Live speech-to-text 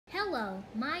Hello,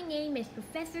 my name is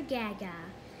Professor Gaga,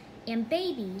 and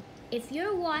baby, if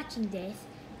you're watching this,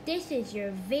 this is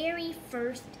your very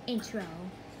first intro.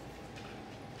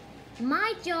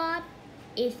 My job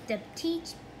is to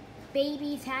teach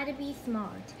babies how to be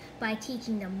smart by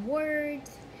teaching them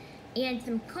words and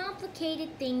some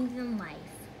complicated things in life.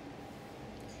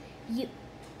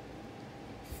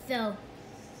 So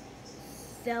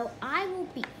I will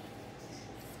be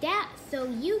that so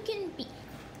you can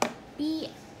be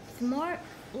smart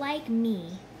like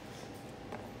me.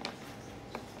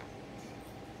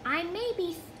 I may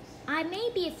be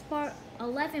a smart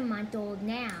 11-month-old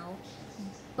now,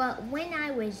 but when I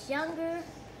was younger,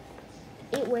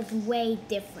 it was way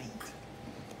different.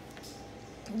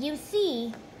 You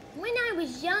see, when I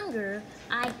was younger,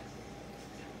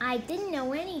 I didn't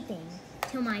know anything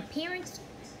till my parents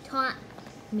taught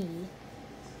me.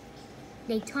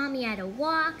 They taught me how to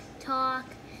walk, talk,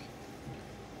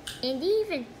 and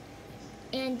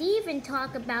even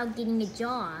talk about getting a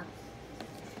job.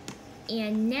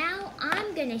 And now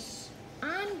I'm gonna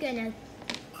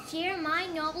share my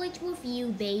knowledge with you,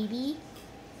 baby.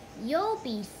 You'll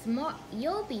be smart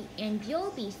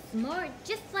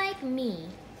just like me.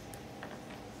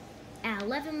 At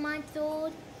 11 months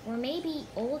old, or maybe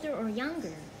older or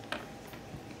younger.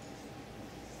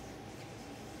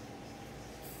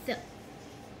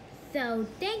 So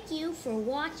thank you for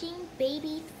watching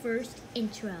Baby's first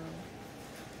intro.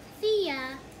 See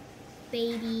ya,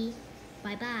 baby.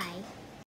 Bye-bye.